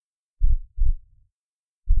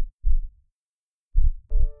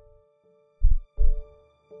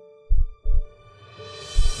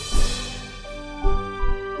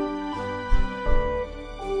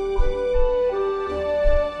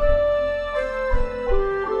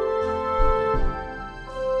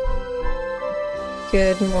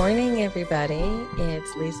Good morning, everybody.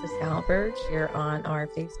 It's Lisa Salberg here on our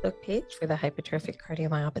Facebook page for the Hypertrophic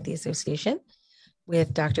Cardiomyopathy Association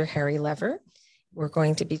with Dr. Harry Lever. We're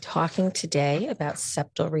going to be talking today about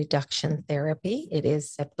septal reduction therapy. It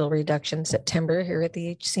is Septal Reduction September here at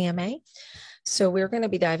the HCMA. So we're going to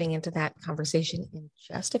be diving into that conversation in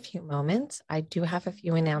just a few moments. I do have a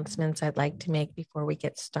few announcements I'd like to make before we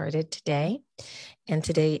get started today. And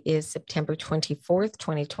today is September 24th,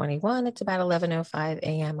 2021. It's about 11:05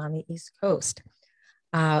 a.m. on the East Coast.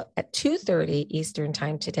 At 2:30 Eastern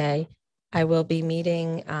time today, I will be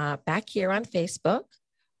meeting back here on Facebook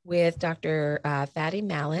with Dr. Fady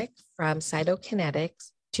Malik from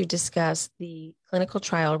Cytokinetics to discuss the clinical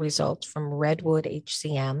trial results from Redwood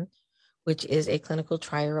HCM, which is a clinical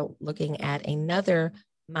trial looking at another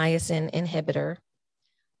myosin inhibitor.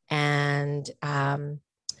 And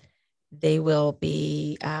they will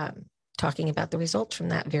be talking about the results from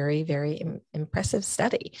that very, very impressive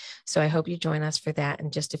study. So I hope you join us for that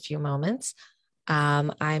in just a few moments.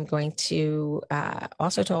 I'm going to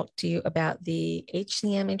also talk to you about the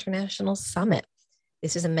HCM International Summit.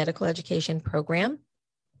 This is a medical education program,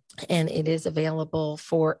 and it is available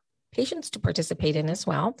for patients to participate in as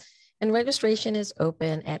well. And registration is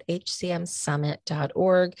open at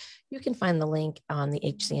hcmsummit.org. You can find the link on the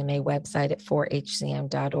HCMA website at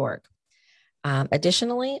 4hcm.org.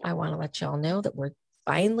 Additionally, I want to let y'all know that we're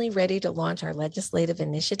finally ready to launch our legislative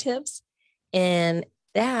initiatives. And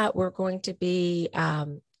that we're going to be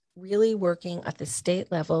really working at the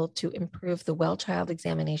state level to improve the well child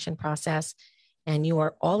examination process. And you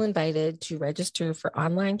are all invited to register for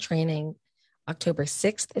online training October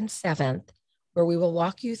 6th and 7th, where we will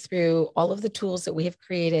walk you through all of the tools that we have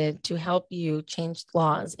created to help you change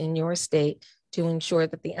laws in your state to ensure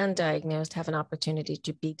that the undiagnosed have an opportunity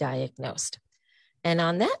to be diagnosed. And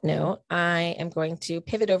on that note, I am going to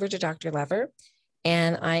pivot over to Dr. Lever,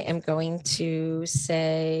 and I am going to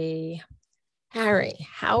say, Harry,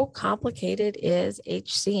 how complicated is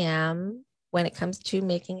HCM when it comes to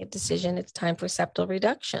making a decision it's time for septal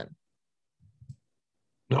reduction?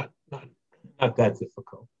 Not that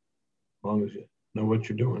difficult, as long as you know what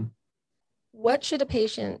you're doing. What should a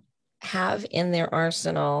patient have in their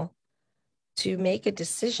arsenal to make a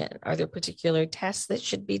decision? Are there particular tests that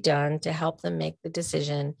should be done to help them make the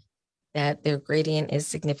decision that their gradient is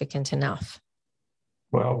significant enough?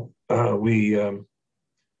 Well, we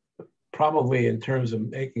probably, in terms of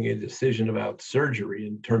making a decision about surgery,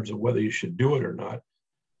 in terms of whether you should do it or not,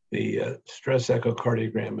 the stress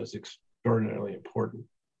echocardiogram is extraordinarily important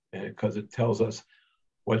because it tells us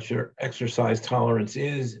what your exercise tolerance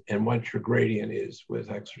is and what your gradient is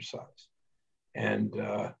with exercise. And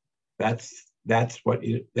that's what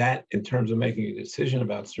that in terms of making a decision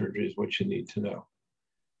about surgery is what you need to know.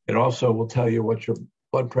 It also will tell you what your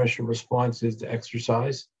blood pressure response is to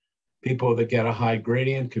exercise. People that get a high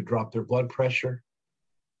gradient could drop their blood pressure.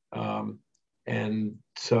 And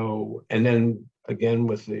then again,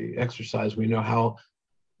 with the exercise, we know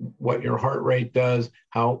what your heart rate does,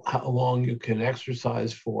 how long you can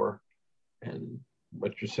exercise for, and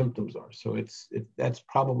what your symptoms are. So that's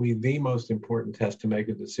probably the most important test to make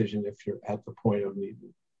a decision if you're at the point of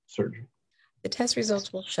needing surgery. The test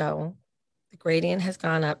results will show the gradient has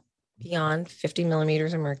gone up beyond 50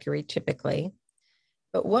 millimeters of mercury typically.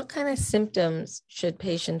 But what kind of symptoms should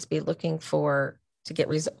patients be looking for to get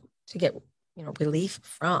relief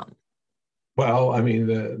from? Well, I mean,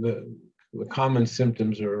 the common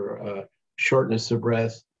symptoms are shortness of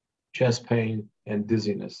breath, chest pain, and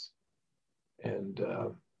dizziness. And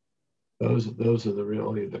those are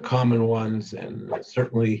the common ones. And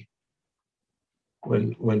certainly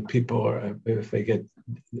when people if they get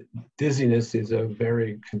dizziness is a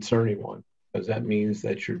very concerning one, because that means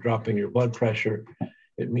that you're dropping your blood pressure.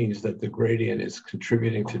 It means that the gradient is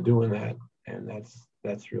contributing to doing that. And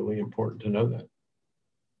that's really important to know that.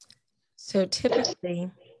 So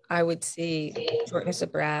typically I would see shortness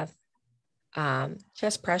of breath,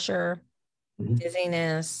 chest pressure,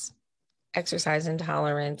 dizziness, exercise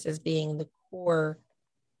intolerance as being the core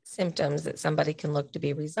symptoms that somebody can look to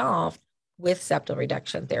be resolved with septal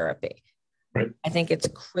reduction therapy. Right. I think it's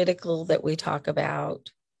critical that we talk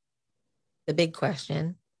about the big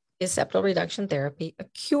question: is septal reduction therapy a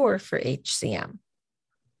cure for HCM?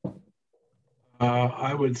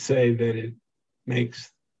 I would say that it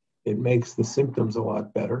makes the symptoms a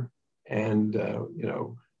lot better, and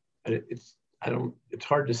it's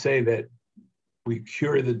hard to say that we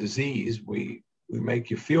cure the disease. We make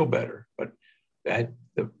you feel better, but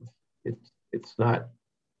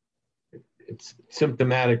it's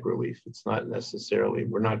symptomatic relief. It's not necessarily,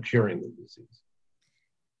 we're not curing the disease.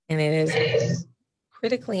 And it is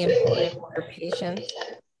critically important for patients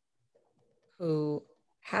who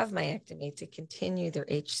have myectomy to continue their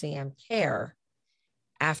HCM care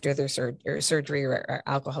after their surgery or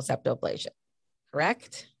alcohol septal ablation,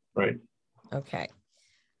 correct? Right. Okay.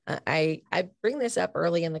 I bring this up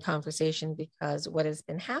early in the conversation because what has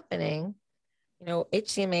been happening,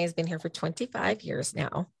 HCMA has been here for 25 years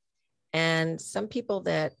now. And some people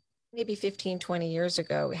that maybe 15, 20 years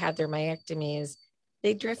ago had their myectomies,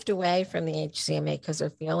 they drift away from the HCMA because they're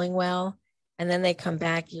feeling well. And then they come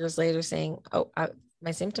back years later saying, oh,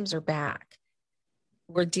 my symptoms are back.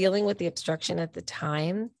 We're dealing with the obstruction at the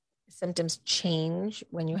time. Symptoms change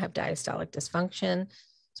when you have diastolic dysfunction.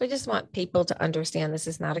 So I just want people to understand this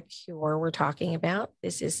is not a cure we're talking about.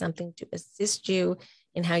 This is something to assist you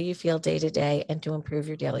in how you feel day to day and to improve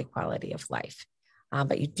your daily quality of life.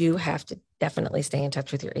 But you do have to definitely stay in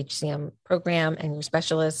touch with your HCM program and your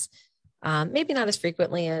specialists, maybe not as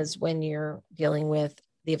frequently as when you're dealing with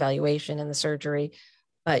the evaluation and the surgery,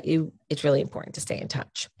 but it's really important to stay in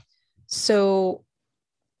touch. So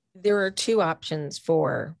there are two options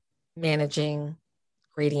for managing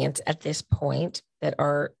gradients at this point that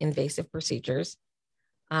are invasive procedures.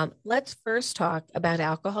 Let's first talk about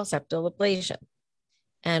alcohol septal ablation.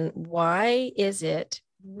 And why is it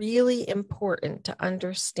really important to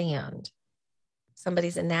understand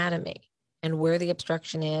somebody's anatomy and where the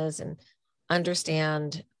obstruction is and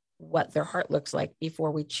understand what their heart looks like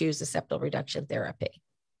before we choose a septal reduction therapy?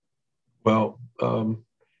 Well,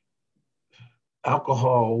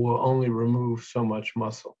 alcohol will only remove so much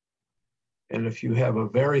muscle. And if you have a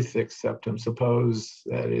very thick septum, suppose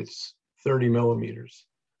that it's 30 millimeters,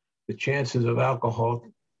 the chances of alcohol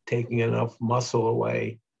taking enough muscle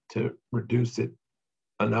away to reduce it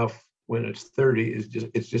enough when it's 30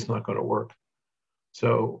 it's just not going to work.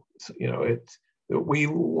 So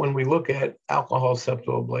when we look at alcohol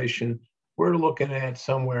septal ablation, we're looking at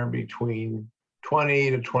somewhere between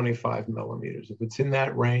 20 to 25 millimeters. If it's in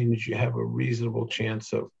that range, you have a reasonable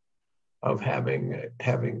chance of having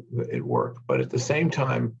it work. But at the same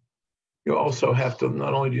time, you also have to,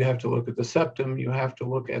 not only do you have to look at the septum, you have to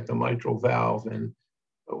look at the mitral valve and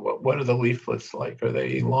what are the leaflets like? Are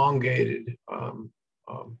they elongated?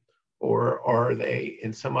 Or are they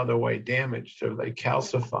in some other way damaged? Are they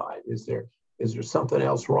calcified? Is there something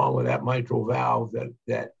else wrong with that mitral valve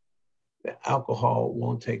that alcohol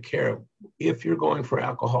won't take care of? If you're going for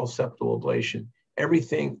alcohol septal ablation,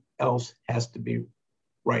 everything else has to be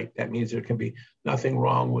right. That means there can be nothing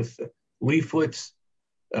wrong with the leaflets.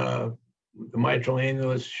 The mitral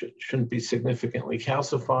annulus shouldn't be significantly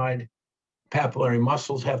calcified. Papillary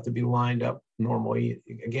muscles have to be lined up normally.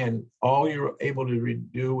 Again, all you're able to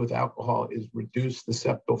do with alcohol is reduce the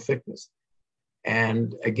septal thickness.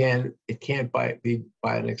 And again, it can't be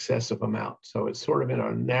by an excessive amount. So it's sort of in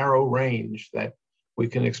a narrow range that we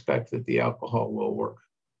can expect that the alcohol will work.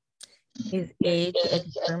 Is age a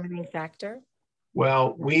determining factor?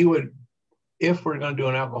 Well, if we're going to do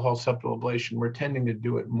an alcohol septal ablation, we're tending to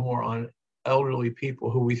do it more on elderly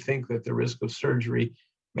people who we think that the risk of surgery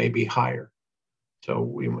may be higher. So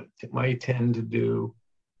we might tend to do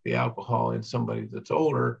the alcohol in somebody that's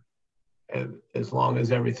older, as long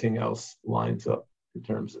as everything else lines up in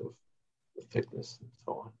terms of the thickness and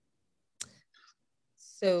so on.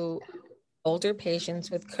 So older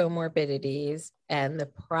patients with comorbidities and the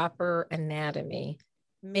proper anatomy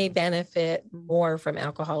may benefit more from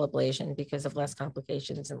alcohol ablation because of less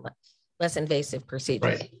complications and less invasive procedure.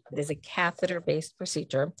 Right. There's a catheter-based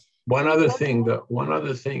procedure. One other thing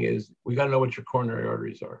is we got to know what your coronary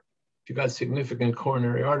arteries are. If you've got significant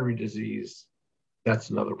coronary artery disease,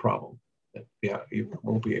 that's another problem. You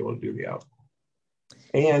won't be able to do the alcohol.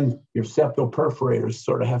 And your septal perforators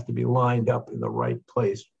sort of have to be lined up in the right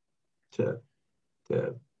place to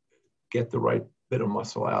get the right bit of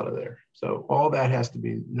muscle out of there. So all that has to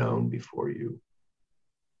be known before you.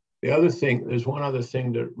 There's one other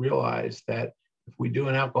thing to realize, that if we do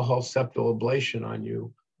an alcohol septal ablation on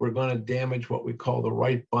you, we're going to damage what we call the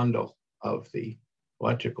right bundle of the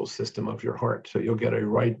electrical system of your heart. So you'll get a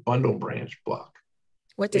right bundle branch block.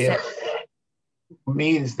 What does that mean?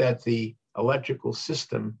 Means that the electrical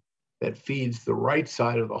system that feeds the right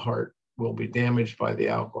side of the heart will be damaged by the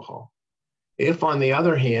alcohol. If, on the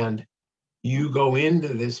other hand, you go into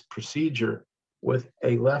this procedure with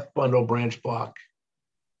a left bundle branch block,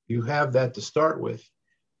 you have that to start with,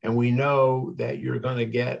 and we know that you're going to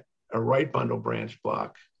get a right bundle branch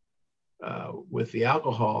block with the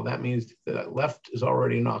alcohol. That means that left is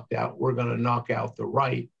already knocked out. We're going to knock out the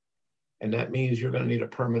right, and that means you're going to need a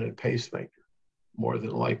permanent pacemaker, more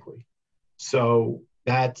than likely. So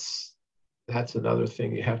that's another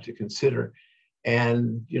thing you have to consider.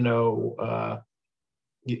 And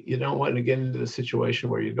you don't want to get into the situation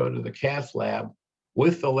where you go to the cath lab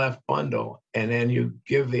with the left bundle and then you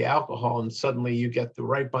give the alcohol and suddenly you get the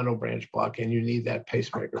right bundle branch block and you need that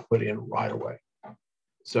pacemaker put in right away.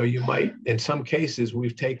 So you might, in some cases,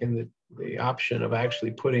 we've taken the option of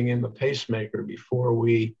actually putting in the pacemaker before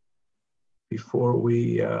we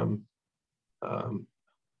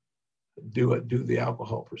do the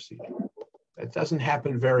alcohol procedure. That doesn't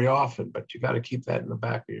happen very often, but you got to keep that in the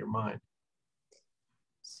back of your mind.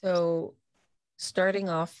 So starting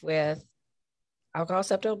off with alcohol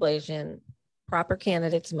septal ablation, proper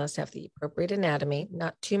candidates must have the appropriate anatomy,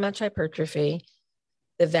 not too much hypertrophy.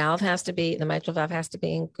 The mitral valve has to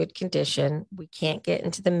be in good condition. We can't get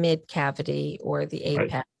into the mid cavity or the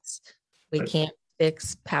apex. We can't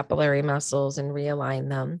fix papillary muscles and realign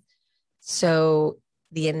them. So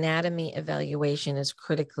the anatomy evaluation is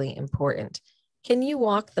critically important. Can you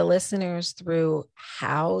walk the listeners through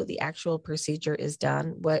how the actual procedure is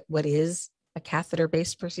done? What is a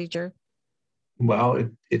catheter-based procedure? Well,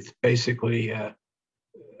 it's basically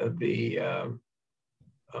the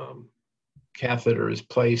catheter is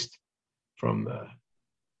placed from the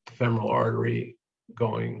femoral artery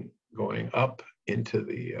going up into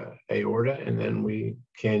the aorta, and then we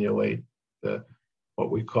cannulate what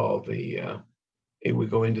we call we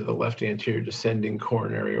go into the left anterior descending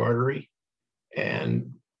coronary artery,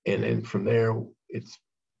 and then from there it's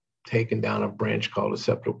taken down a branch called a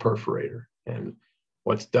septal perforator. And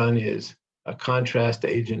what's done is a contrast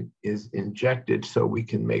agent is injected so we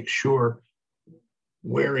can make sure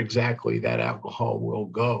where exactly that alcohol will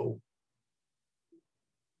go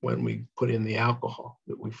when we put in the alcohol.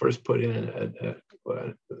 We first put in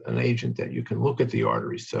an agent that you can look at the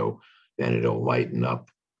arteries, so then it'll lighten up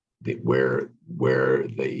where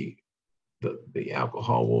the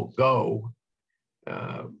alcohol will go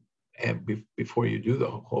before you do the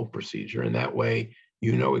whole procedure, and that way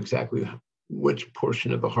you know exactly which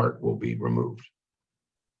portion of the heart will be removed.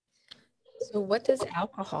 So what does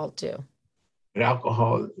alcohol do?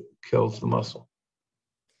 Alcohol kills the muscle.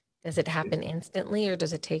 Does it happen instantly or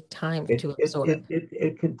does it take time to absorb?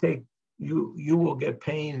 It can take, you will get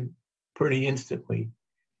pain pretty instantly.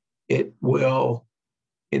 It will,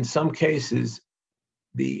 in some cases,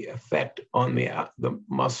 the effect on the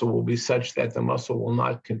muscle will be such that the muscle will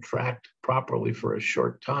not contract properly for a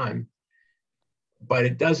short time, but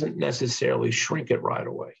it doesn't necessarily shrink it right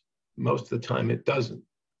away. Most of the time it doesn't.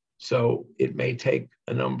 So it may take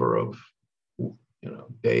a number of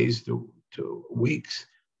days to weeks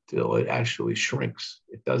till it actually shrinks.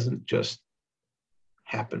 It doesn't just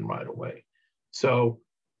happen right away. So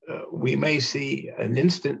we may see an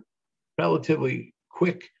instant, relatively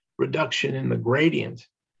quick reduction in the gradient,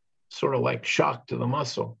 sort of like shock to the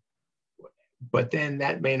muscle, but then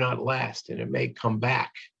that may not last and it may come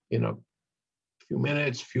back in a few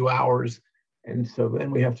minutes, few hours. And so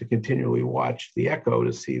then we have to continually watch the echo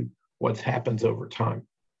to see what happens over time.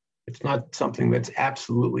 It's not something that's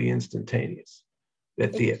absolutely instantaneous.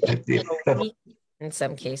 In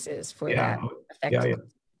some cases for that effect. Yeah.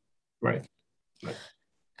 Right.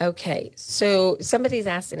 Okay, so somebody's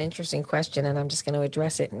asked an interesting question, and I'm just going to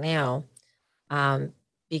address it now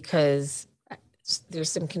because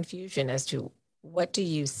there's some confusion as to what do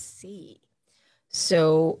you see.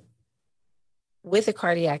 So with a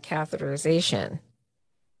cardiac catheterization,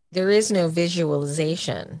 there is no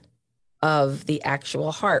visualization of the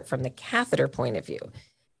actual heart from the catheter point of view.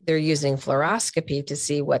 They're using fluoroscopy to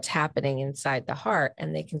see what's happening inside the heart,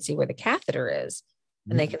 and they can see where the catheter is,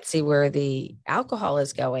 and they can see where the alcohol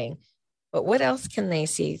is going. But what else can they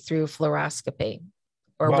see through fluoroscopy?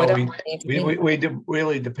 Or well, we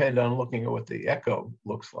really depend on looking at what the echo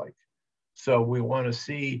looks like. So we want to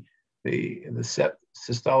see the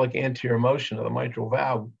systolic anterior motion of the mitral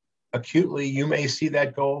valve. Acutely, you may see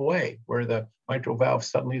that go away, where the mitral valve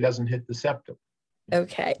suddenly doesn't hit the septum.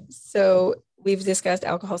 Okay, so we've discussed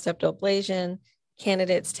alcohol septal ablation.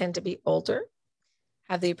 Candidates tend to be older,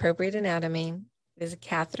 have the appropriate anatomy. It is a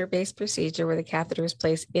catheter-based procedure where the catheter is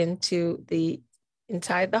placed inside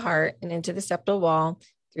the heart and into the septal wall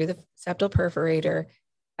through the septal perforator.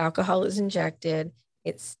 Alcohol is injected,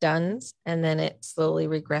 it stuns, and then it slowly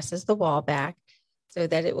regresses the wall back so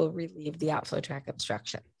that it will relieve the outflow tract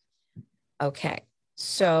obstruction. Okay,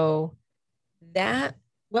 so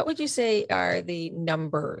what would you say are the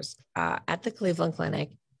numbers at the Cleveland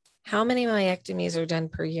Clinic? How many myectomies are done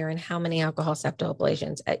per year, and how many alcohol septal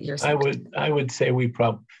ablations at your center? I would say we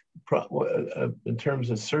probably, in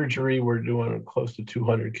terms of surgery, we're doing close to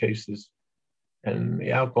 200 cases, and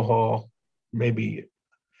the alcohol maybe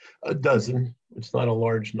A dozen. It's not a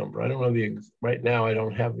large number. I don't know right now. I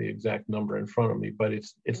don't have the exact number in front of me, but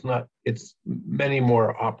it's many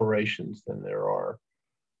more operations than there are.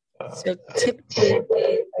 So typically,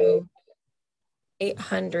 we do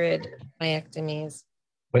 800 myectomies.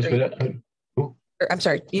 I'm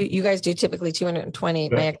sorry, you guys do typically 220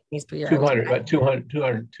 myectomies per year. 200,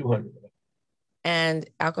 200. And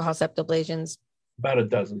alcohol septablations? About a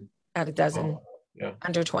dozen. About a dozen. Yeah.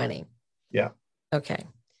 Under 20. Yeah. Okay.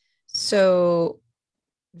 So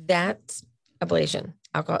that's ablation,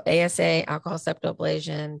 ASA, alcohol septal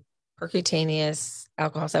percutaneous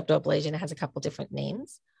alcohol septal ablation. It has a couple different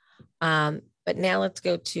names. But now let's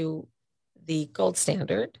go to the gold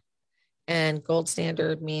standard. And gold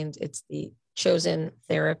standard means it's the chosen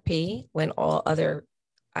therapy when all other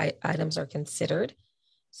items are considered.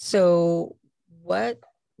 So why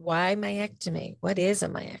myectomy? What is a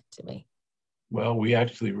myectomy? Well, we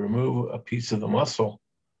actually remove a piece of the muscle.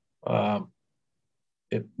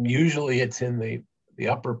 Usually it's in the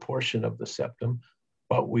upper portion of the septum,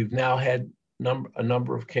 but we've now had a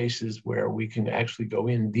number of cases where we can actually go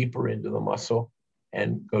in deeper into the muscle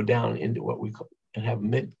and go down into what we call, and have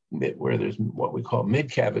where there's what we call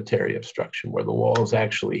mid-cavitary obstruction, where the walls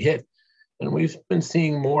actually hit. And we've been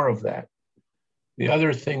seeing more of that. The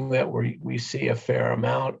other thing that we see a fair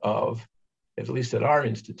amount of, at least at our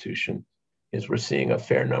institution, is we're seeing a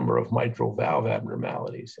fair number of mitral valve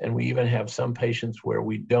abnormalities. And we even have some patients where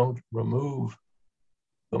we don't remove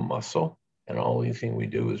the muscle, and the only thing we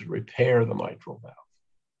do is repair the mitral valve.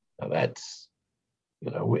 Now that's,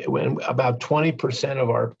 when about 20% of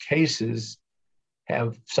our cases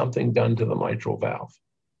have something done to the mitral valve.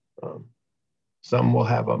 Some will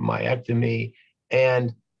have a myectomy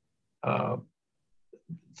and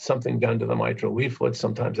something done to the mitral leaflet.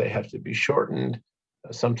 Sometimes they have to be shortened.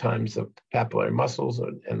 Sometimes the papillary muscles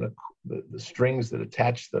and the strings that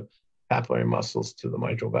attach the papillary muscles to the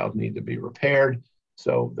mitral valve need to be repaired.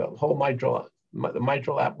 So the whole what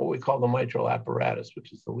we call the mitral apparatus,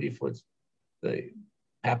 which is the leaflets, the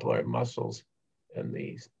papillary muscles, and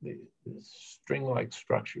the string-like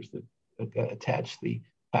structures that attach the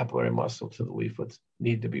papillary muscle to the leaflets,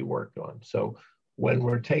 need to be worked on. So when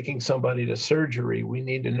we're taking somebody to surgery, we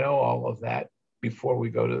need to know all of that before we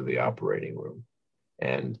go to the operating room.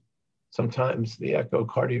 And sometimes the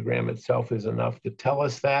echocardiogram itself is enough to tell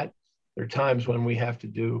us that. There are times when we have to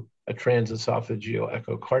do a transesophageal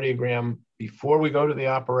echocardiogram before we go to the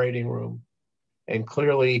operating room. And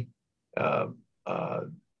clearly, the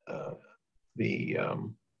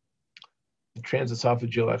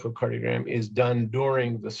transesophageal echocardiogram is done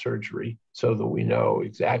during the surgery so that we know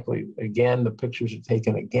exactly, again, the pictures are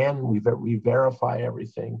taken again, we verify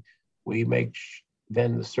everything, we make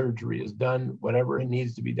then the surgery is done, whatever it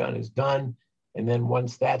needs to be done is done. And then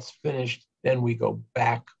once that's finished, then we go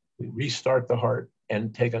back, we restart the heart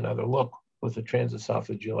and take another look with the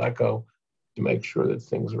transesophageal echo to make sure that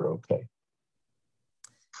things are okay.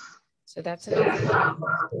 So that's enough.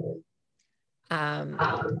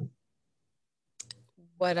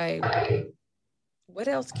 What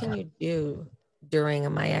else can you do during a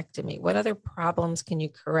myectomy? What other problems can you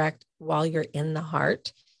correct while you're in the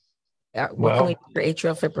heart? What can we do for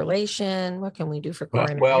atrial fibrillation? What can we do for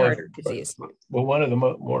coronary artery disease? Well, one of the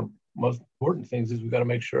most important things is we've got to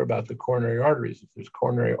make sure about the coronary arteries. If there's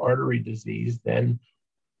coronary artery disease, then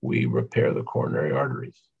we repair the coronary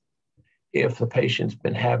arteries. If the patient's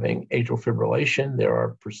been having atrial fibrillation, there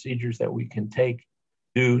are procedures that we can take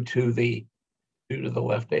due to the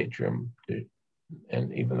left atrium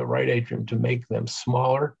and even the right atrium to make them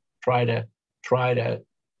smaller, try to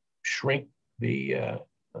shrink the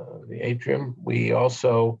atrium. We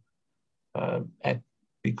also,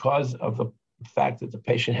 because of the fact that the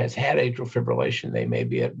patient has had atrial fibrillation, they may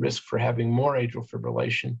be at risk for having more atrial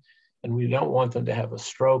fibrillation, and we don't want them to have a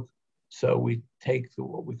stroke. So we take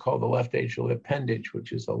what we call the left atrial appendage,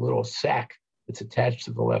 which is a little sac that's attached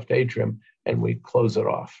to the left atrium, and we close it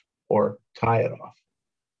off or tie it off.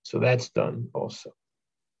 So that's done also.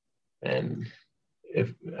 And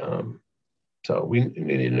so you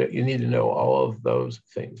need to know all of those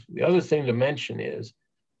things. The other thing to mention is,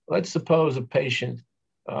 let's suppose a patient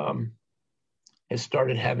has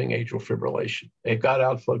started having atrial fibrillation. They've got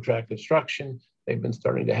outflow tract obstruction. They've been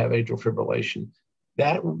starting to have atrial fibrillation.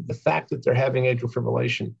 The fact that they're having atrial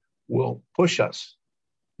fibrillation will push us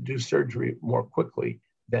to do surgery more quickly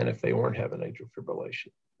than if they weren't having atrial fibrillation.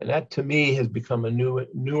 And that, to me, has become a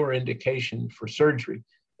newer indication for surgery.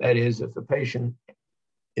 That is, if the patient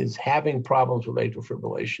is having problems with atrial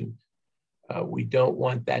fibrillation, we don't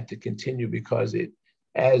want that to continue, because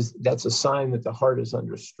that's a sign that the heart is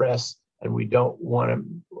under stress and we don't want to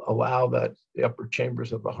allow the upper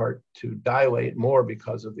chambers of the heart to dilate more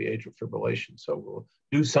because of the atrial fibrillation. So we'll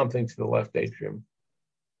do something to the left atrium,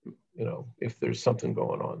 if there's something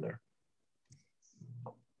going on there.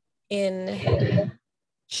 In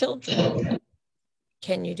children,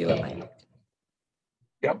 can you do a myectomy?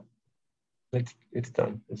 Yep, it's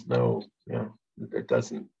done. It's it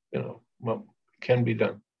doesn't, well, it can be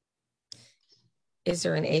done. Is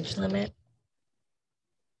there an age limit?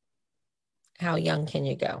 How young can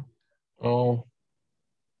you go? Oh,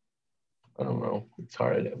 I don't know. It's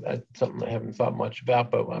hard. That's something I haven't thought much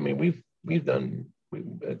about. But I mean, we've done.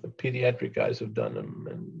 The pediatric guys have done them,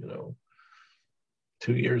 and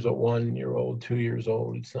 2 years old, 1 year old, 2 years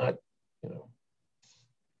old. It's not,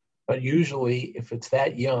 But usually, if it's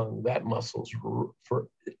that young, that muscle's, for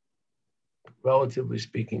relatively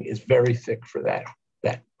speaking, is very thick for that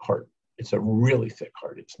heart. It's a really thick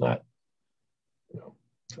heart. It's not,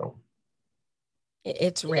 so.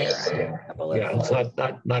 It's rare. It's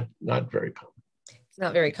not very common. It's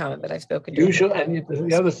not very common, but I've spoken to usually. And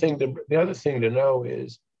the other thing to know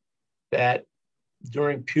is that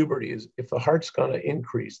during puberty, is if the heart's going to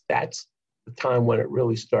increase, that's the time when it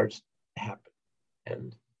really starts to happen.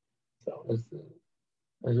 And so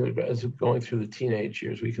as going through the teenage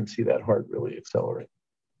years, we can see that heart really accelerate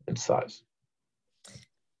in size.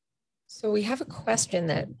 So we have a question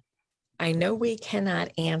that I know we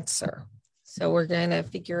cannot answer. So we're going to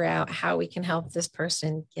figure out how we can help this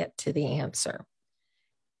person get to the answer.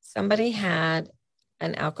 Somebody had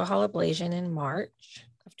an alcohol ablation in March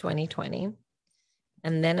of 2020,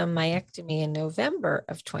 and then a myectomy in November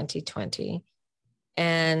of 2020.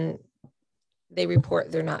 And they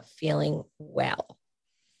report they're not feeling well.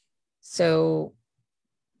 So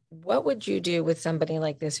what would you do with somebody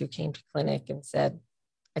like this who came to clinic and said,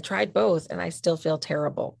 I tried both and I still feel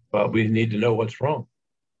terrible? Well, we need to know what's wrong,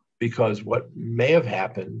 because what may have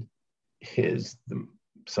happened is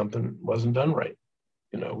something wasn't done right.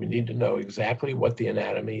 We need to know exactly what the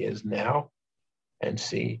anatomy is now and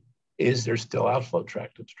see, is there still outflow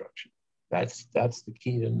tract obstruction? That's the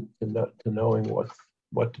key to knowing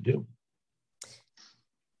what to do.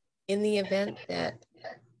 In the event that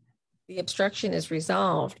the obstruction is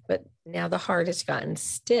resolved, but now the heart has gotten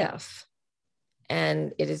stiff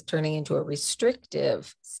and it is turning into a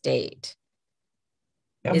restrictive state.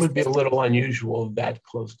 That would be a little unusual that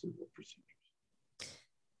close to the procedure.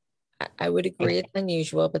 I would agree it's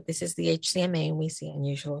unusual, but this is the HCMA and we see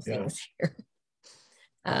unusual things here.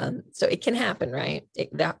 So it can happen, right?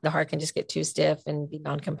 The heart can just get too stiff and be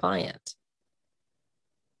non-compliant.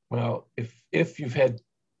 Well, if you've had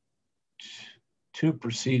 2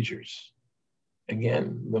 procedures,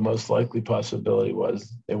 again, the most likely possibility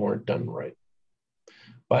was they weren't done right.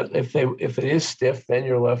 But if it is stiff, then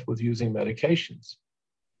you're left with using medications.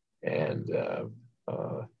 And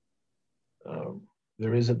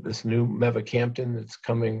there isn't this new mavacamten that's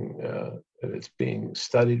coming, it's being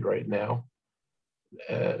studied right now.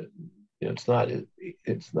 It's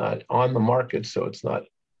not on the market, so it's not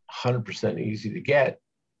 100% easy to get.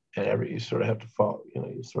 And you sort of have to follow,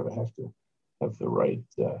 you sort of have to have the right.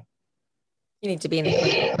 You need to be in a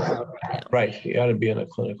clinical trial right now. Right, you got to be in a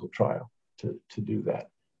clinical trial to do that.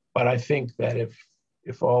 But I think that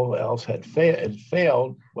if all else had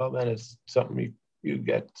failed, well, then it's something you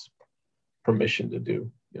get permission to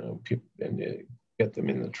do, and get them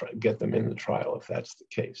in the trial if that's the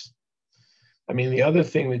case. I mean, the other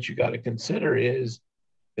thing that you got to consider is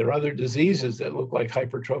there are other diseases that look like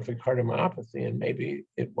hypertrophic cardiomyopathy, and maybe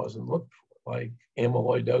it wasn't looked for, like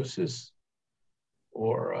amyloidosis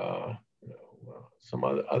or some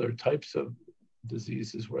other types of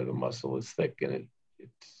diseases where the muscle is thick, and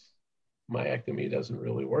myectomy doesn't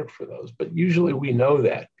really work for those. But usually we know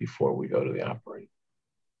that before we go to the operating.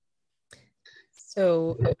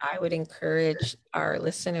 So I would encourage our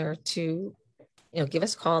listener to, give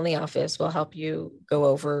us a call in the office. We'll help you go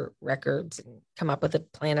over records and come up with a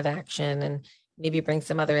plan of action, and maybe bring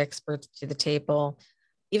some other experts to the table.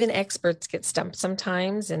 Even experts get stumped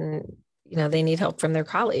sometimes, and they need help from their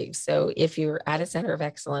colleagues. So if you're at a center of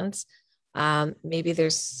excellence, maybe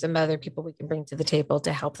there's some other people we can bring to the table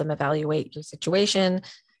to help them evaluate your situation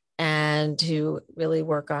and to really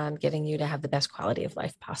work on getting you to have the best quality of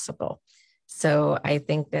life possible. So I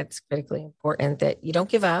think that's critically important, that you don't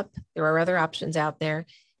give up. There are other options out there.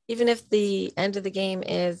 Even if the end of the game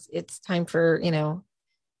is it's time for,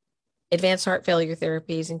 advanced heart failure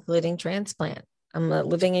therapies, including transplant. I'm a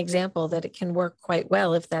living example that it can work quite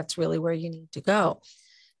well if that's really where you need to go.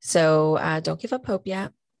 So don't give up hope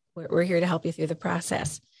yet. We're here to help you through the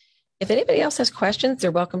process. If anybody else has questions,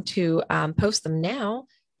 they're welcome to post them now,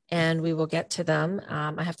 and we will get to them.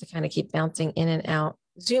 I have to kind of keep bouncing in and out.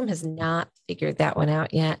 Zoom has not figured that one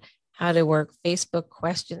out yet, how to work Facebook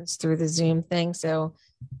questions through the Zoom thing. So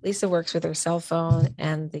Lisa works with her cell phone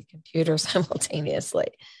and the computer simultaneously.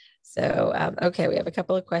 So, okay, we have a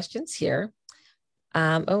couple of questions here.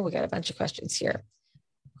 Oh, we got a bunch of questions here.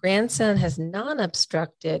 Grandson has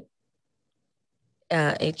non-obstructed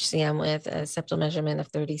HCM with a septal measurement of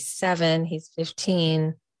 37. He's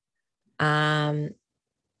 15. So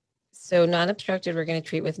non-obstructed, we're going to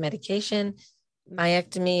treat with medication.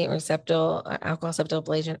 Myectomy or alcohol septal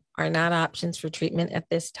ablation are not options for treatment at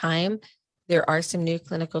this time. There are some new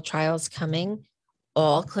clinical trials coming.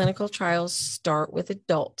 All clinical trials start with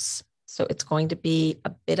adults. So it's going to be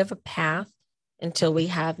a bit of a path until we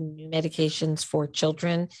have new medications for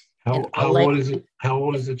children. How old is it? How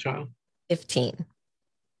old is the child? 15.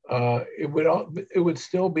 It would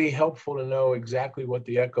still be helpful to know exactly what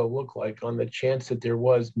the echo looked like on the chance that there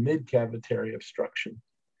was mid-cavitary obstruction.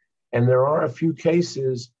 And there are a few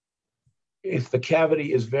cases, if the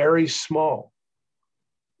cavity is very small,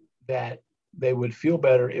 that they would feel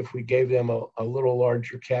better if we gave them a little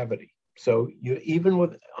larger cavity. So even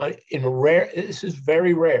with, this is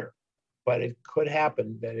very rare, but it could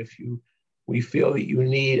happen that if we feel that you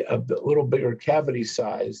need a little bigger cavity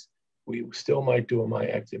size, we still might do a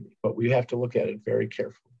myectomy, but we have to look at it very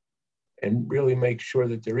carefully and really make sure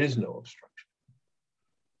that there is no obstruction.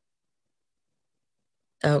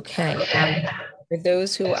 Okay. For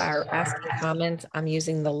those who are asking comments, I'm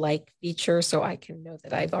using the like feature so I can know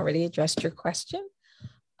that I've already addressed your question.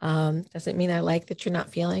 Doesn't mean I like that you're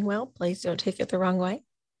not feeling well. Please don't take it the wrong way.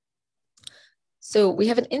 So we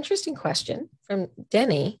have an interesting question from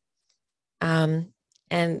Denny. And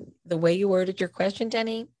the way you worded your question,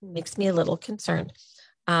 Denny, makes me a little concerned.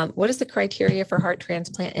 What is the criteria for heart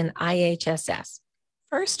transplant in IHSS?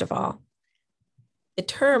 First of all, the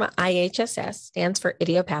term IHSS stands for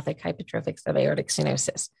idiopathic hypertrophic subaortic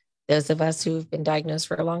stenosis. Those of us who've been diagnosed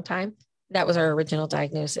for a long time, that was our original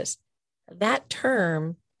diagnosis. That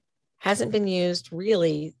term hasn't been used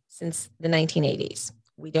really since the 1980s.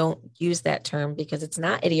 We don't use that term because it's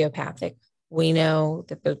not idiopathic. We know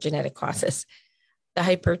that they're genetic causes. The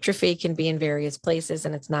hypertrophy can be in various places,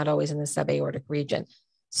 and it's not always in the subaortic region.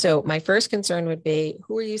 So my first concern would be,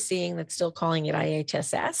 who are you seeing that's still calling it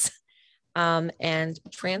IHSS? And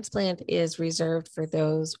transplant is reserved for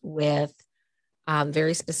those with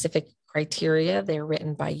very specific criteria. They're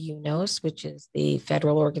written by UNOS, which is the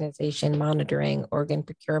federal organization monitoring organ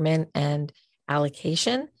procurement and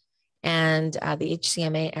allocation. And the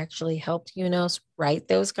HCMA actually helped UNOS write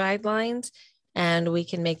those guidelines, and we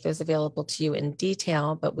can make those available to you in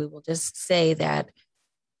detail, but we will just say that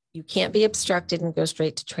you can't be obstructed and go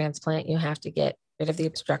straight to transplant. You have to get rid of the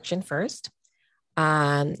obstruction first.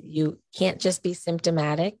 You can't just be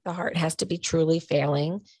symptomatic. The heart has to be truly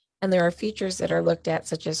failing. And there are features that are looked at,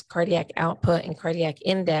 such as cardiac output and cardiac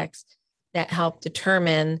index, that help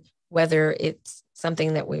determine whether it's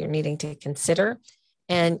something that we're needing to consider.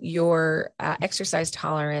 And your exercise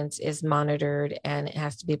tolerance is monitored, and it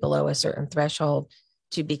has to be below a certain threshold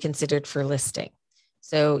to be considered for listing.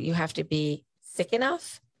 So you have to be sick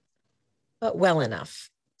enough, but well enough.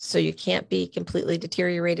 So you can't be completely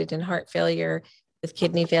deteriorated in heart failure with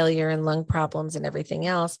kidney failure and lung problems and everything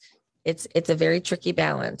else. It's a very tricky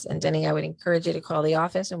balance. And Denny, I would encourage you to call the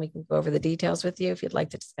office and we can go over the details with you if you'd like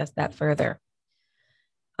to discuss that further.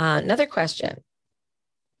 Another question.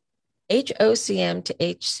 HOCM to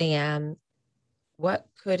HCM, what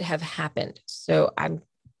could have happened? So I'm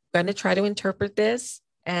going to try to interpret this,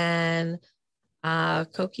 and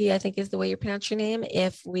Koki, I think is the way you pronounce your name.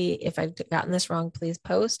 If I've gotten this wrong, please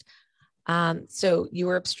post. So you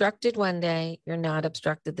were obstructed one day, you're not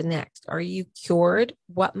obstructed the next. Are you cured?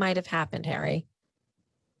 What might have happened, Harry?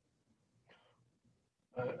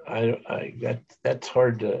 That's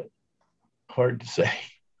hard to say.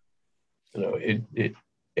 You know,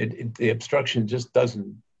 the obstruction just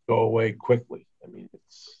doesn't go away quickly. I mean,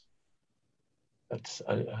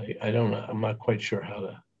 I don't know. I'm not quite sure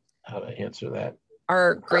how to answer that.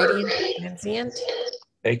 Are gradients transient?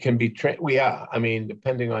 They can be, I mean,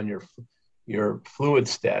 depending on your fluid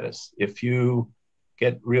status. If you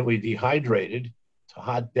get really dehydrated, it's a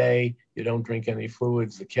hot day, you don't drink any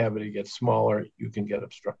fluids, the cavity gets smaller, you can get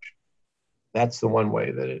obstruction. That's the one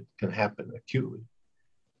way that it can happen acutely.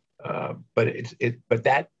 But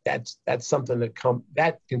that's something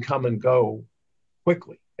that can come and go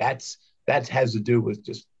quickly. That has to do with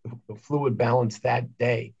just the fluid balance that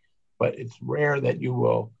day. But it's rare that you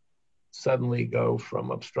will suddenly go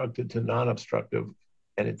from obstructed to non-obstructive,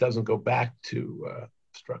 and it doesn't go back to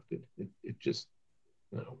obstructed. It just,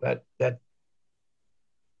 you know, that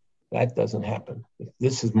That doesn't happen.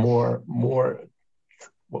 This is more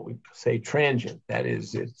what we say transient. That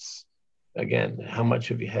is, it's again, how much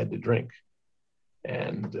have you had to drink?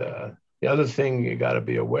 And the other thing you got to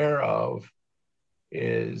be aware of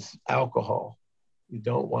is alcohol. You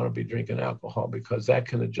don't want to be drinking alcohol because that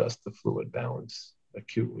can adjust the fluid balance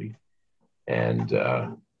acutely. And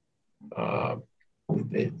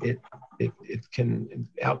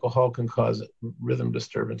alcohol can cause rhythm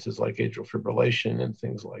disturbances like atrial fibrillation and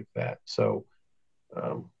things like that. So,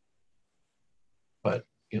 but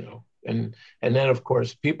and then of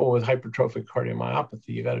course, people with hypertrophic cardiomyopathy,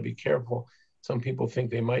 you got to be careful. Some people think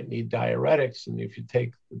they might need diuretics, and if you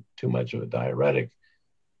take too much of a diuretic,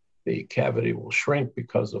 the cavity will shrink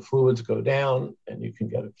because the fluids go down, and you can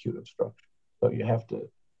get acute obstruction. So you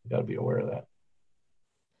got to be aware of that.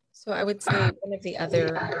 So I would say one of the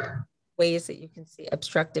other ways that you can see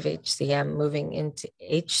obstructive HCM moving into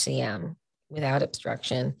HCM without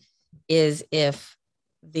obstruction is if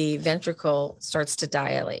the ventricle starts to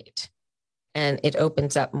dilate and it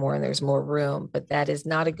opens up more and there's more room, but that is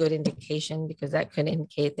not a good indication because that could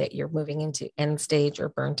indicate that you're moving into end stage or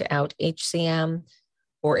burnt out HCM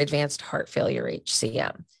or advanced heart failure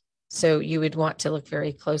HCM. So you would want to look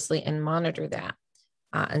very closely and monitor that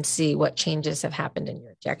and see what changes have happened in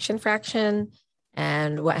your ejection fraction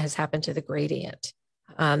and what has happened to the gradient.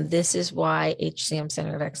 This is why HCM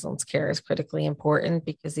Center of Excellence care is critically important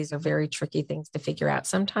because these are very tricky things to figure out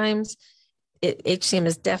sometimes. HCM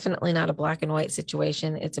is definitely not a black and white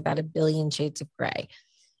situation. It's about a billion shades of gray.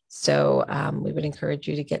 So we would encourage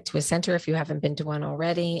you to get to a center if you haven't been to one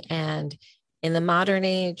already. And in the modern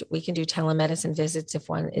age, we can do telemedicine visits if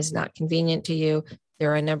one is not convenient to you.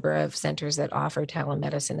 There are a number of centers that offer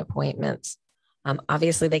telemedicine appointments.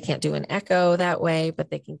 Obviously, they can't do an echo that way,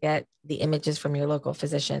 but they can get the images from your local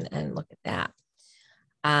physician and look at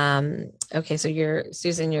that. Okay, so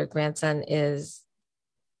Susan, your grandson is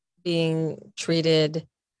being treated,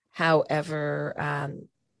 however,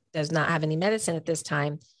 does not have any medicine at this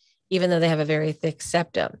time, even though they have a very thick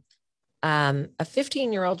septum. A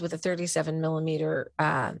 15-year-old with a 37 millimeter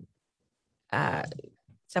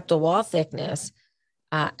septal wall thickness,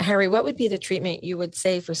 Harry, what would be the treatment you would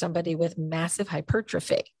say for somebody with massive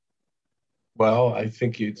hypertrophy? Well, I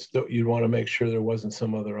think you'd want to make sure there wasn't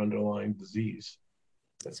some other underlying disease.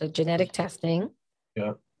 So genetic testing.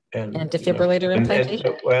 Yeah. And defibrillator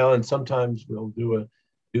implantation. And sometimes we'll do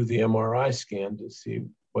the MRI scan to see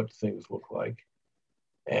what things look like.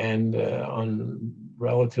 And on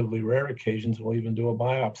relatively rare occasions, we'll even do a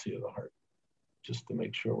biopsy of the heart just to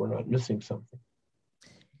make sure we're not missing something.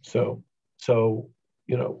 So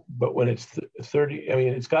but when it's 30, I mean,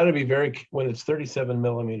 it's got to be when it's 37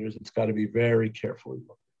 millimeters, it's got to be very carefully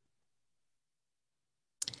looked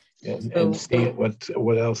and see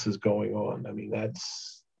what else is going on. I mean,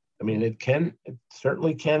 it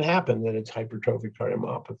certainly can happen that it's hypertrophic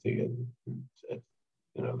cardiomyopathy,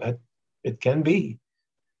 and that it can be.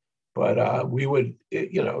 But we would,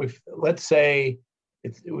 if let's say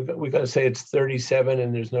we got to say it's 37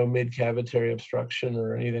 and there's no mid-cavitary obstruction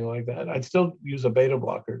or anything like that, I'd still use a beta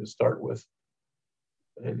blocker to start with,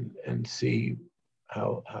 and see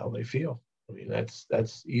how they feel. I mean,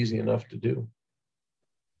 that's easy enough to do.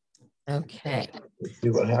 Okay. Let's see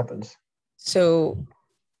what happens. So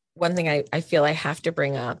one thing I feel I have to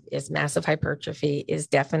bring up is massive hypertrophy is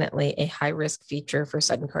definitely a high-risk feature for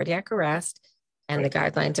sudden cardiac arrest. And the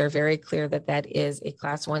guidelines are very clear that is a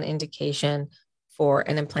class 1 indication for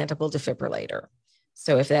an implantable defibrillator.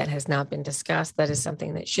 So if that has not been discussed, that is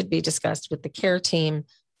something that should be discussed with the care team.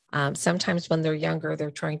 Sometimes when they're younger,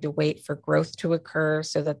 they're trying to wait for growth to occur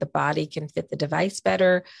so that the body can fit the device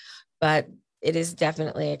better. But it is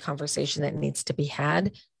definitely a conversation that needs to be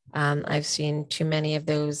had. I've seen too many of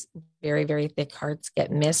those very, very thick hearts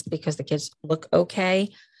get missed because the kids look okay,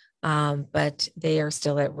 but they are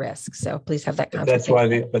still at risk. So please have that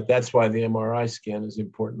conversation. That's why the MRI scan is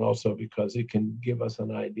important also, because it can give us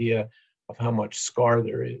an idea of how much scar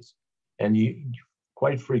there is. And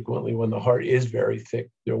quite frequently, when the heart is very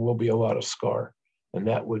thick, there will be a lot of scar, and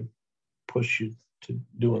that would push you to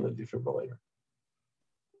doing the defibrillator.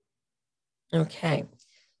 Okay.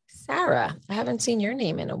 Sarah, I haven't seen your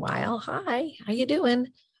name in a while. Hi, how you doing?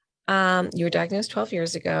 You were diagnosed 12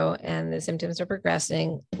 years ago and the symptoms are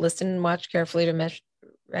progressing. Listen and watch carefully to mesh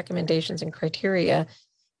recommendations and criteria.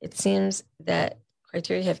 It seems that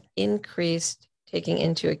criteria have increased, taking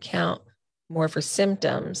into account more for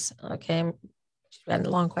symptoms. Okay, I've got a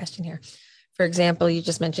long question here. For example, you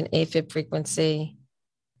just mentioned AFib frequency.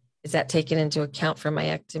 Is that taken into account for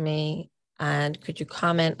myectomy? And could you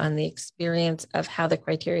comment on the experience of how the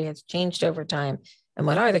criteria has changed over time and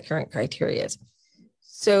what are the current criteria?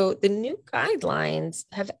 So the new guidelines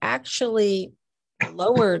have actually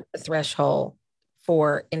lowered the threshold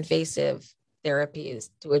for invasive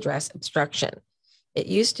therapies to address obstruction. It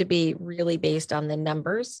used to be really based on the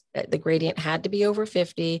numbers that the gradient had to be over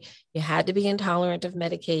 50, you had to be intolerant of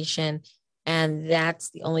medication, and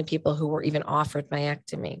that's the only people who were even offered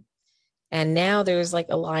myectomy. And now there's like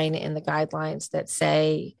a line in the guidelines that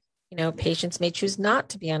say, patients may choose not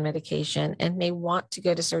to be on medication and may want to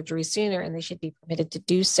go to surgery sooner, and they should be permitted to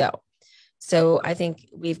do so. So I think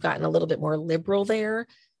we've gotten a little bit more liberal there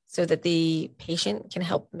so that the patient can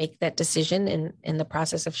help make that decision in the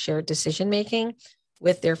process of shared decision making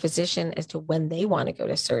with their physician as to when they want to go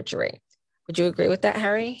to surgery. Would you agree with that,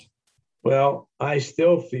 Harry? Well, I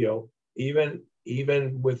still feel even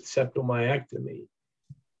with septal myectomy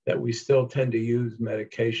that we still tend to use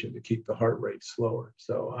medication to keep the heart rate slower.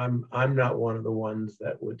 So I'm not one of the ones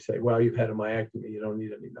that would say, well, you've had a myectomy, you don't need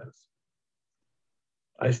any medicine.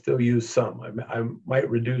 I still use some. I might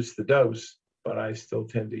reduce the dose, but I still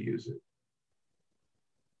tend to use it.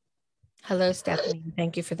 Hello, Stephanie.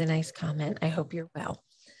 Thank you for the nice comment. I hope you're well.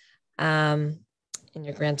 And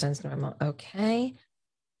your grandson's normal. Okay.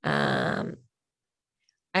 I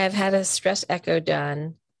have had a stress echo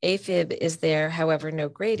done. AFib is there, however, no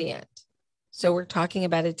gradient. So we're talking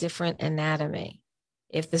about a different anatomy.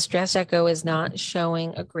 If the stress echo is not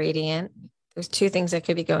showing a gradient, there's two things that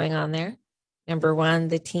could be going on there. Number one,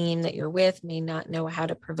 the team that you're with may not know how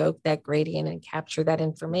to provoke that gradient and capture that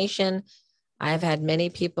information. I've had many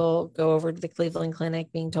people go over to the Cleveland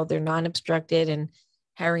Clinic being told they're non-obstructed, and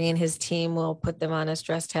Harry and his team will put them on a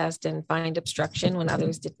stress test and find obstruction when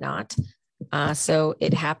others did not. So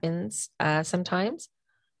it happens sometimes,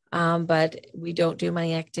 but we don't do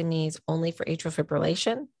myectomies only for atrial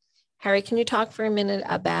fibrillation. Harry, can you talk for a minute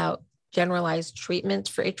about generalized treatments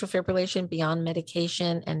for atrial fibrillation beyond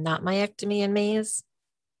medication and not myectomy in MAIS?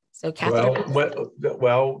 So catheter.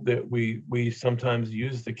 We sometimes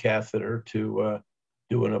use the catheter to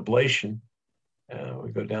do an ablation.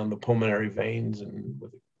 We go down the pulmonary veins and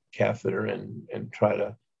with a catheter and try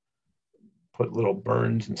to put little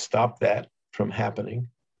burns and stop that from happening.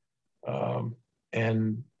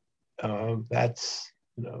 That's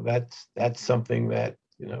something that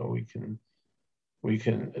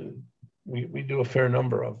we do a fair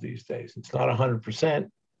number of these days. It's not 100%.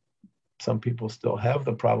 Some people still have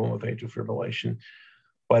the problem of atrial fibrillation,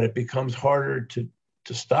 but it becomes harder to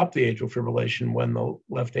stop the atrial fibrillation when the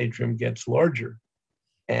left atrium gets larger.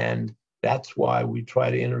 And that's why we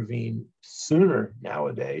try to intervene sooner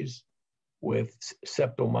nowadays with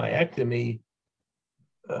septal myectomy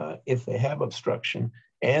if they have obstruction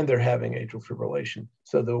and they're having atrial fibrillation,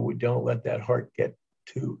 so that we don't let that heart get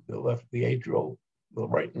to the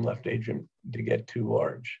right and left atrium to get too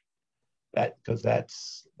large. Because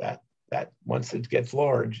that once it gets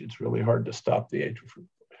large, it's really hard to stop the atrial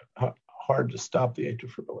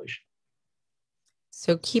fibrillation.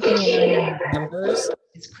 So keeping an eye on your numbers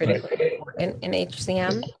is critically important in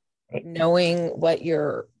HCM. Right. Knowing what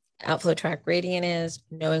your outflow tract gradient is,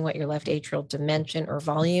 knowing what your left atrial dimension or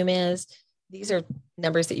volume is. These are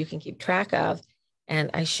numbers that you can keep track of.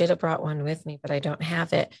 And I should have brought one with me, but I don't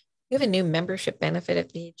have it. We have a new membership benefit at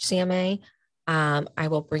the HCMA. I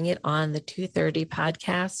will bring it on the 2:30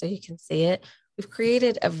 podcast so you can see it. We've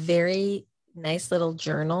created a very nice little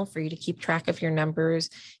journal for you to keep track of your numbers,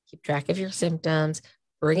 keep track of your symptoms,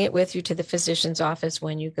 bring it with you to the physician's office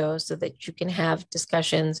when you go so that you can have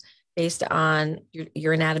discussions based on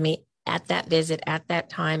your anatomy at that visit, at that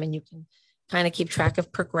time, and you can kind of keep track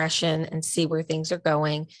of progression and see where things are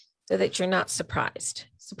going so that you're not surprised.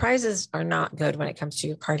 Surprises are not good when it comes to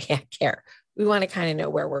your cardiac care. We want to kind of know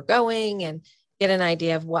where we're going and get an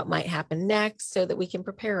idea of what might happen next so that we can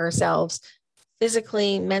prepare ourselves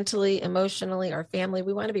physically, mentally, emotionally, our family.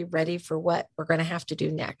 We want to be ready for what we're going to have to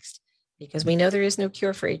do next because we know there is no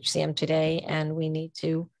cure for HCM today and we need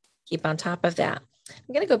to keep on top of that.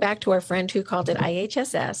 I'm going to go back to our friend who called it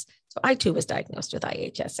IHSS. So I too was diagnosed with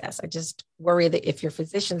IHSS. I just worry that if your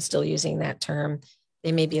physician's still using that term,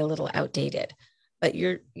 they may be a little outdated. But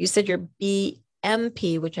you said your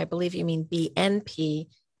BMP, which I believe you mean BNP,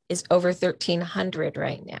 is over 1,300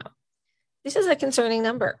 right now. This is a concerning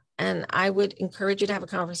number. And I would encourage you to have a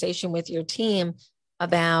conversation with your team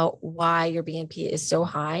about why your BNP is so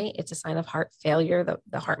high. It's a sign of heart failure.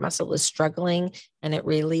 The heart muscle is struggling and it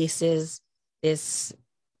releases this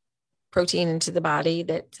protein into the body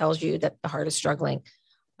that tells you that the heart is struggling.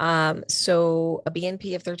 So a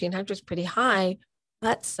BNP of 1,300 is pretty high,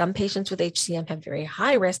 but some patients with HCM have very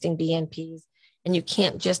high resting BNPs, and you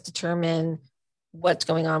can't just determine what's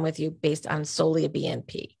going on with you based on solely a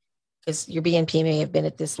BNP. because your BNP may have been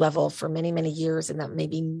at this level for many, many years, and that may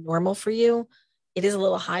be normal for you. It is a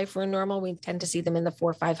little high for a normal. We tend to see them in the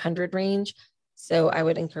 400 or 500 range. So I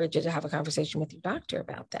would encourage you to have a conversation with your doctor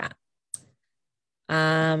about that.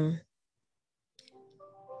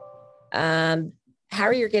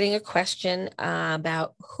 Harry, you're getting a question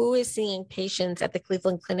about who is seeing patients at the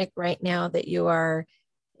Cleveland Clinic right now that you are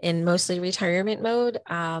in mostly retirement mode.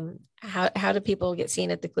 How do people get seen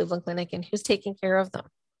at the Cleveland Clinic, and who's taking care of them?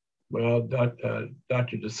 Well, Dr.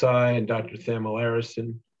 Desai and Dr.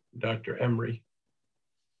 Thamel-Arison, Dr. Emery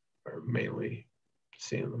are mainly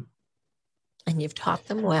seeing them. And you've taught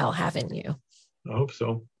them well, haven't you? I hope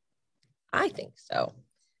so. I think so.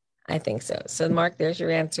 So Mark, there's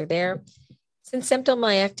your answer there. Since septal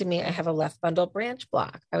myectomy, I have a left bundle branch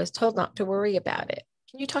block. I was told not to worry about it.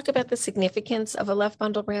 Can you talk about the significance of a left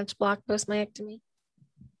bundle branch block post-myectomy?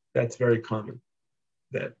 That's very common.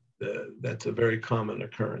 That's a very common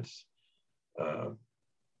occurrence.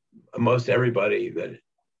 Most everybody that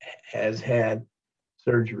has had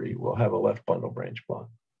surgery will have a left bundle branch block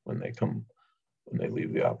when they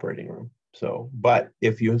leave the operating room. So, but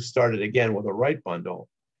if you started again with a right bundle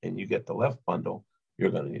and you get the left bundle, you're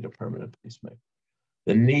going to need a permanent pacemaker.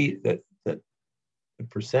 The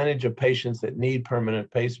percentage of patients that need permanent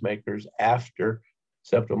pacemakers after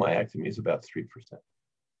septal myectomy is about 3%.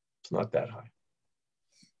 It's not that high.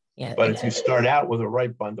 Yeah, but if you start out with a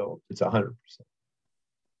right bundle, it's 100%.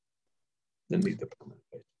 Then need the permanent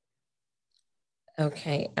pacemaker.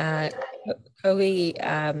 Okay. Kobe,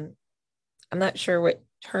 I'm not sure what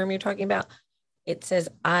term you're talking about. It says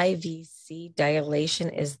IVC dilation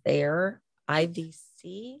is there.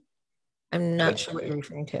 IVC? I'm not sure what you're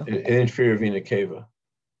referring to. Inferior vena cava.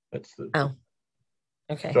 That's the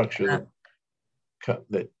structure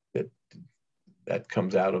that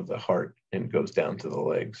comes out of the heart and goes down to the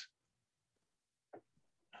legs.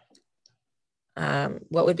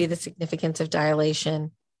 What would be the significance of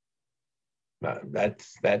dilation? I'm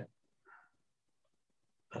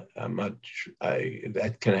not sure.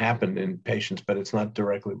 That can happen in patients, but it's not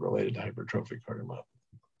directly related to hypertrophic cardiomyopathy.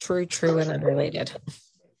 True, and unrelated.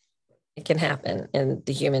 It can happen in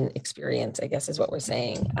the human experience, I guess is what we're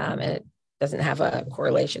saying. And it doesn't have a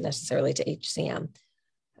correlation necessarily to HCM.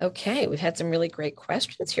 Okay, we've had some really great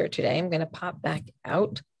questions here today. I'm going to pop back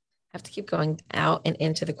out. I have to keep going out and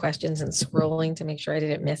into the questions and scrolling to make sure I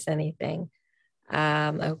didn't miss anything.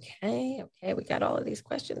 Okay, we got all of these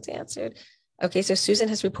questions answered. Okay, so Susan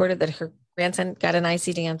has reported that her grandson got an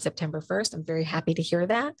ICD on September 1st. I'm very happy to hear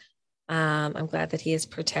that. I'm glad that he is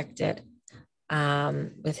protected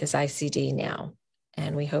with his ICD now.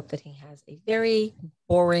 And we hope that he has a very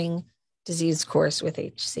boring disease course with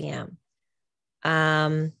HCM.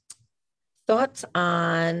 Thoughts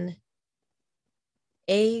on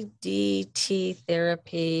ADT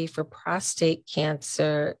therapy for prostate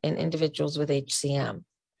cancer in individuals with HCM?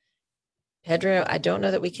 Pedro, I don't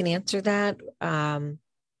know that we can answer that. I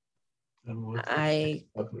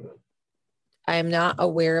am not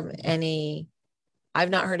aware of any, I've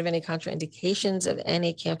not heard of any contraindications of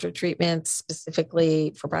any cancer treatments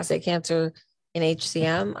specifically for prostate cancer in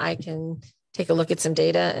HCM. I can take a look at some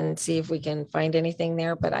data and see if we can find anything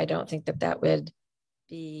there, but I don't think that would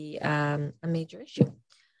be a major issue.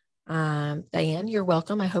 Diane, you're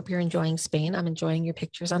welcome. I hope you're enjoying Spain. I'm enjoying your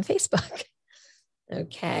pictures on Facebook.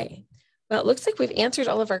 Okay. Well, it looks like we've answered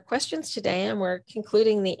all of our questions today and we're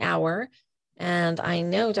concluding the hour. And I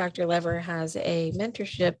know Dr. Lever has a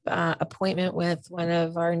mentorship appointment with one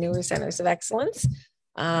of our newer centers of excellence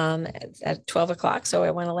at 12 o'clock. So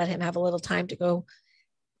I want to let him have a little time to go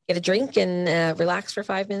get a drink and relax for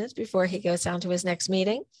 5 minutes before he goes down to his next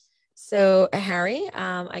meeting. So Harry,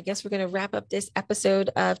 I guess we're going to wrap up this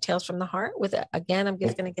episode of Tales from the Heart with, again, I'm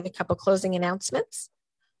just going to give a couple closing announcements.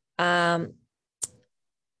 But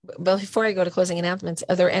before I go to closing announcements,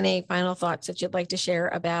 are there any final thoughts that you'd like to share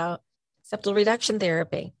about septal reduction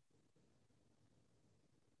therapy?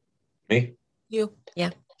 Me? You, yeah.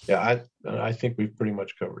 Yeah, I think we've pretty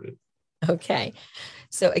much covered it. Okay.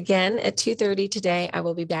 So again, at 2:30 today, I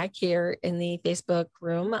will be back here in the Facebook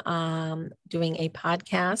room doing a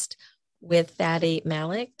podcast with Fady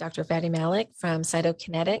Malik, Dr. Fady Malik from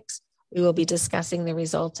Cytokinetics. We will be discussing the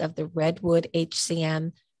results of the Redwood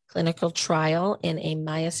HCM clinical trial in a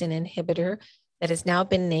myosin inhibitor that has now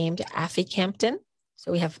been named aficamten.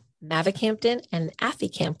 So we have mavacamten and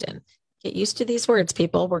aficamten. Get used to these words,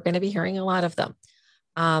 people. We're going to be hearing a lot of them.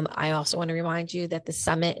 I also want to remind you that the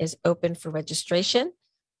summit is open for registration,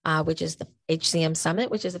 which is the HCM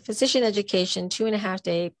Summit, which is a physician education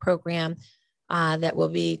 2.5-day program that will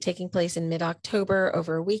be taking place in mid-October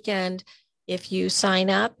over a weekend. If you sign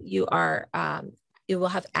up, you'll You will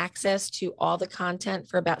have access to all the content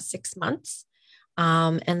for about 6 months.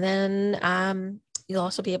 And then you'll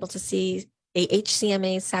also be able to see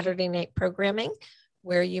HCMA Saturday night programming,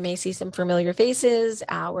 where you may see some familiar faces.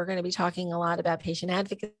 We're going to be talking a lot about patient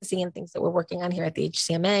advocacy and things that we're working on here at the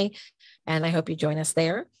HCMA, and I hope you join us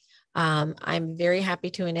there. I'm very happy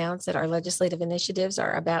to announce that our legislative initiatives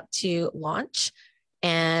are about to launch.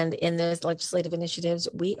 And in those legislative initiatives,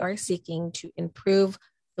 we are seeking to improve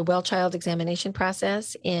the well child examination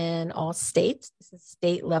process in all states. This is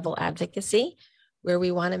state level advocacy, where we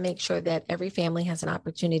want to make sure that every family has an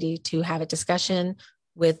opportunity to have a discussion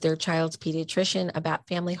with their child's pediatrician about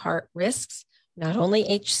family heart risks, not only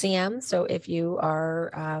HCM. So if you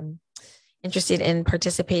are interested in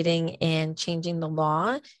participating in changing the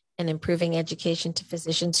law and improving education to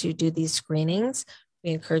physicians who do these screenings, we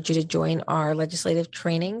encourage you to join our legislative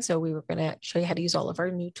training. So we were going to show you how to use all of our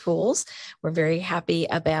new tools. We're very happy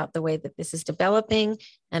about the way that this is developing.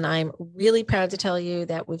 And I'm really proud to tell you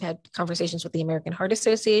that we've had conversations with the American Heart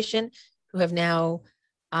Association, who have now,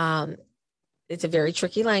 it's a very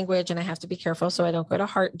tricky language and I have to be careful so I don't go to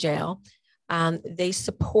heart jail. They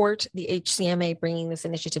support the HCMA bringing this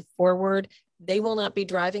initiative forward. They will not be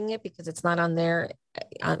driving it because it's not on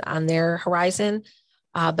their horizon.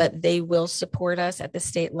 But they will support us at the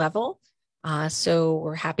state level. So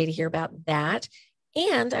we're happy to hear about that.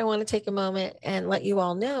 And I want to take a moment and let you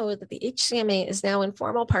all know that the HCMA is now in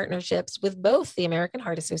formal partnerships with both the American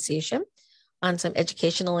Heart Association on some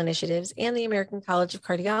educational initiatives and the American College of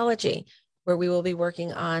Cardiology, where we will be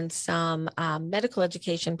working on some medical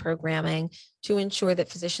education programming to ensure that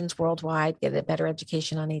physicians worldwide get a better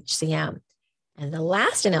education on HCM. And the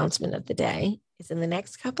last announcement of the day is in the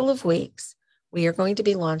next couple of weeks, we are going to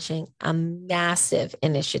be launching a massive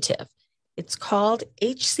initiative. It's called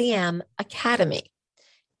HCM Academy,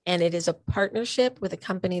 and it is a partnership with a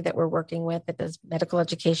company that we're working with that does medical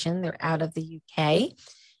education. They're out of the UK.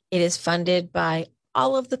 It is funded by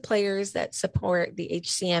all of the players that support the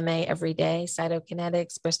HCMA every day: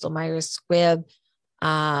 Cytokinetics, Bristol Myers Squibb,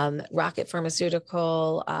 Rocket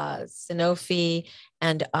Pharmaceutical, Sanofi,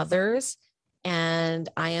 and others. And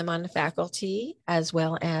I am on the faculty, as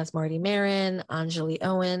well as Marty Marin, Anjali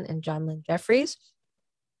Owen, and John Lynn Jeffries.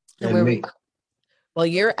 And me. Well,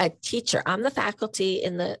 you're a teacher. I'm the faculty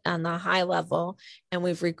on the high level, and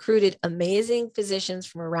we've recruited amazing physicians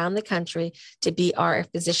from around the country to be our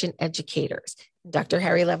physician educators. Dr.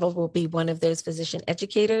 Harry Level will be one of those physician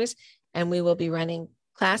educators, and we will be running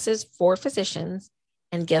classes for physicians.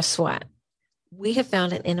 And guess what? We have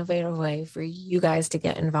found an innovative way for you guys to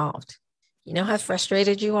get involved. You know how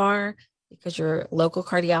frustrated you are because your local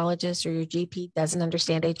cardiologist or your GP doesn't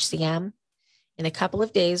understand HCM? In a couple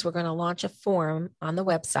of days, we're going to launch a form on the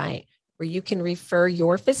website where you can refer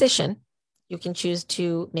your physician. You can choose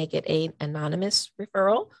to make it an anonymous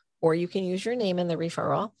referral, or you can use your name in the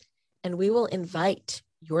referral. And we will invite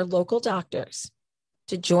your local doctors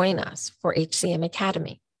to join us for HCM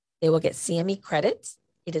Academy. They will get CME credits.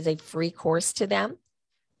 It is a free course to them.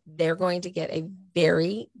 They're going to get a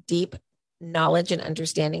very deep knowledge and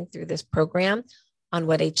understanding through this program on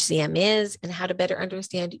what HCM is and how to better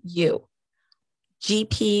understand you.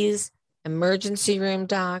 GPs, emergency room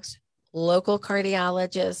docs, local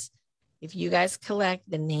cardiologists. If you guys collect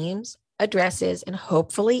the names, addresses, and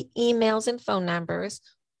hopefully emails and phone numbers,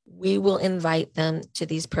 we will invite them to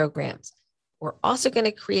these programs. We're also going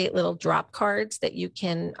to create little drop cards that you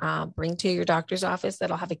can bring to your doctor's office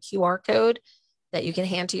that'll have a QR code that you can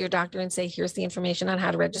hand to your doctor and say, here's the information on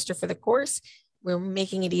how to register for the course. We're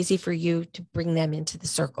making it easy for you to bring them into the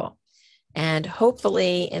circle. And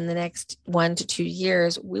hopefully in the next 1 to 2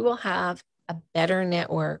 years, we will have a better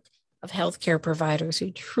network of healthcare providers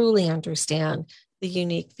who truly understand the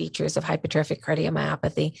unique features of hypertrophic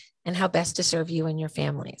cardiomyopathy and how best to serve you and your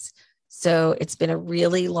families. So it's been a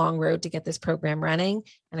really long road to get this program running,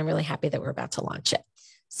 and I'm really happy that we're about to launch it.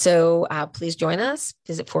 So please join us.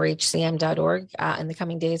 Visit 4hcm.org in the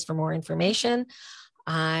coming days for more information.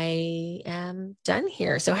 I am done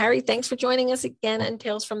here. So Harry, thanks for joining us again on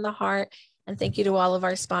Tales from the Heart. And thank you to all of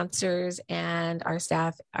our sponsors and our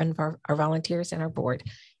staff and our volunteers and our board.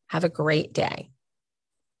 Have a great day.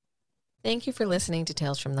 Thank you for listening to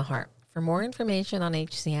Tales from the Heart. For more information on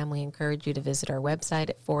HCM, we encourage you to visit our website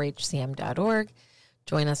at 4hcm.org.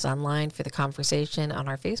 Join us online for the conversation on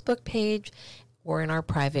our Facebook page or in our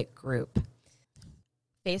private group.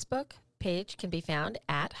 Facebook page can be found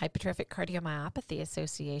at Hypertrophic Cardiomyopathy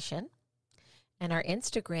Association, and our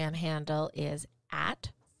Instagram handle is at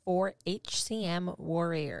 4HCM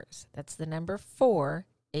Warriors. That's the number 4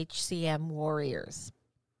 HCM Warriors.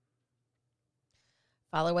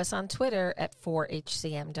 Follow us on Twitter at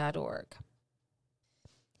 4hcm.org.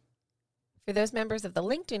 For those members of the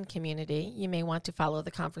LinkedIn community, you may want to follow the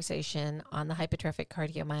conversation on the Hypertrophic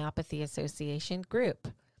Cardiomyopathy Association group.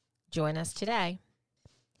 Join us today.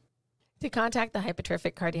 To contact the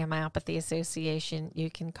Hypertrophic Cardiomyopathy Association, you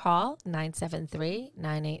can call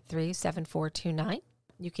 973-983-7429.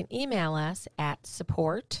 You can email us at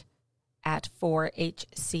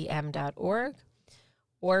support@4hcm.org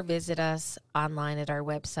or visit us online at our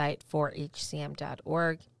website,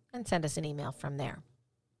 4hcm.org, and send us an email from there.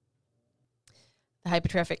 The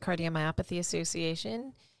Hypertrophic Cardiomyopathy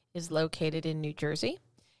Association is located in New Jersey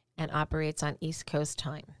and operates on East Coast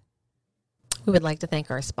time. We would like to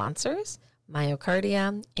thank our sponsors,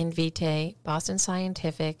 MyoKardia, Invitae, Boston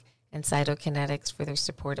Scientific, and Cytokinetics for their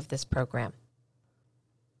support of this program.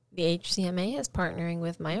 The HCMA is partnering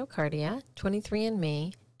with MyoKardia,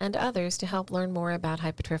 23andMe, and others to help learn more about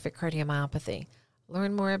hypertrophic cardiomyopathy.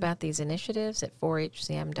 Learn more about these initiatives at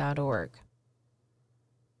 4hcm.org.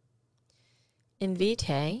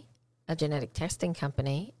 Invitae, a genetic testing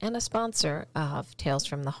company and a sponsor of Tales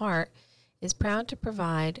from the Heart, is proud to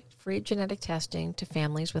provide free genetic testing to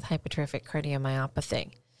families with hypertrophic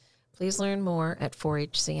cardiomyopathy. Please learn more at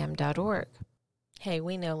 4hcm.org. Hey,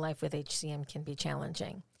 we know life with HCM can be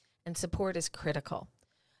challenging, and support is critical.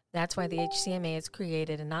 That's why the HCMA has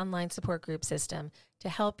created an online support group system to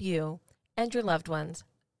help you and your loved ones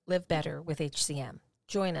live better with HCM.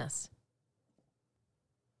 Join us.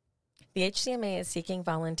 The HCMA is seeking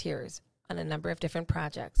volunteers on a number of different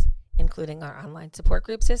projects, including our online support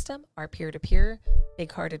group system, our peer-to-peer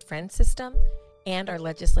Big Hearted Friends system, and our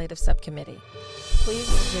legislative subcommittee. Please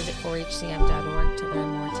visit 4hcm.org to learn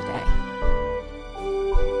more today.